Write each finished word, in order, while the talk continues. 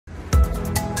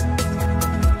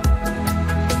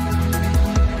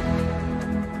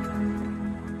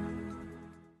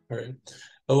All right.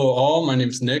 Hello, all. My name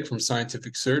is Nick from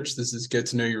Scientific Search. This is Get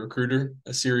to Know Your Recruiter,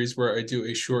 a series where I do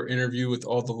a short interview with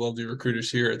all the lovely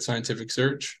recruiters here at Scientific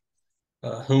Search.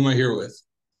 Who am I here with?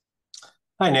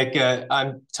 Hi, Nick.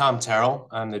 I'm Tom Terrill.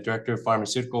 I'm the Director of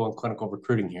Pharmaceutical and Clinical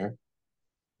Recruiting here.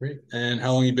 Great. And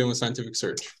how long have you been with Scientific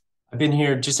Search? I've been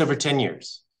here just over 10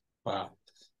 years. Wow.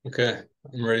 Okay.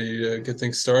 I'm ready to get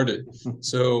things started.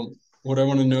 So what I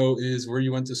want to know is where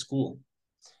you went to school.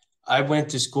 I went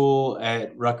to school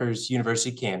at Rutgers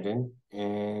University Camden,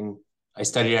 and I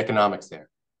studied economics there.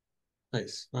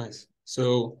 Nice, nice.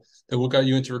 So then what got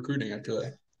you into recruiting after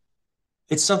that?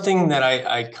 It's something that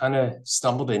I kind of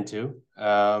stumbled into.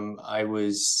 I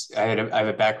have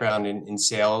a background in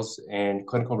sales and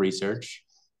clinical research,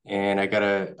 and I got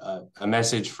a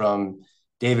message from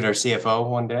David, our CFO,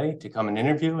 one day to come and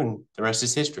interview, and the rest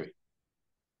is history.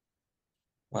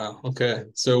 Wow. Okay.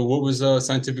 So what was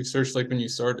Scientific Search like when you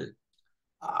started?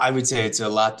 I would say it's a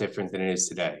lot different than it is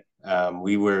today.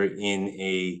 We were in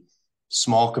a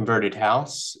small converted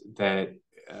house that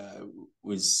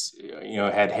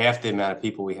had half the amount of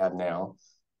people we have now.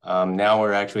 Now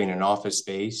we're actually in an office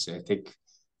space. I think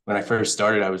when I first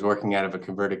started, I was working out of a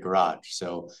converted garage.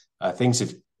 So things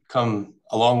have come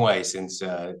a long way since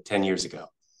 10 years ago.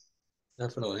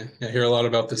 Definitely. I hear a lot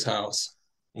about this house.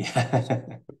 Yeah.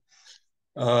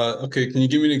 Okay, can you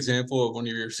give me an example of one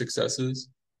of your successes?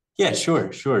 Yeah,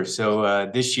 sure.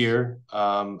 So this year,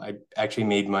 I actually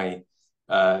made my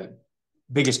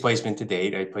biggest placement to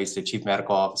date. I placed a chief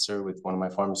medical officer with one of my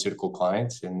pharmaceutical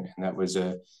clients, and that was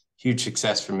a huge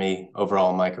success for me overall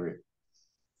in my career.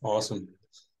 Awesome.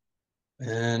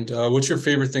 And what's your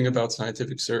favorite thing about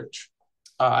Scientific Search?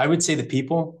 I would say the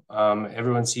people.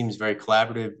 Everyone seems very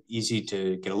collaborative, easy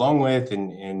to get along with,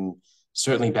 and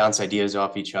certainly bounce ideas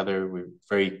off each other. We're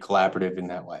very collaborative in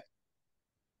that way.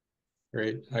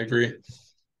 Great, I agree.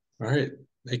 All right,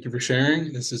 thank you for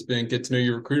sharing. This has been Get to Know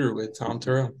Your Recruiter with Tom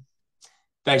Turrell.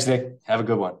 Thanks, Nick. Have a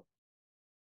good one.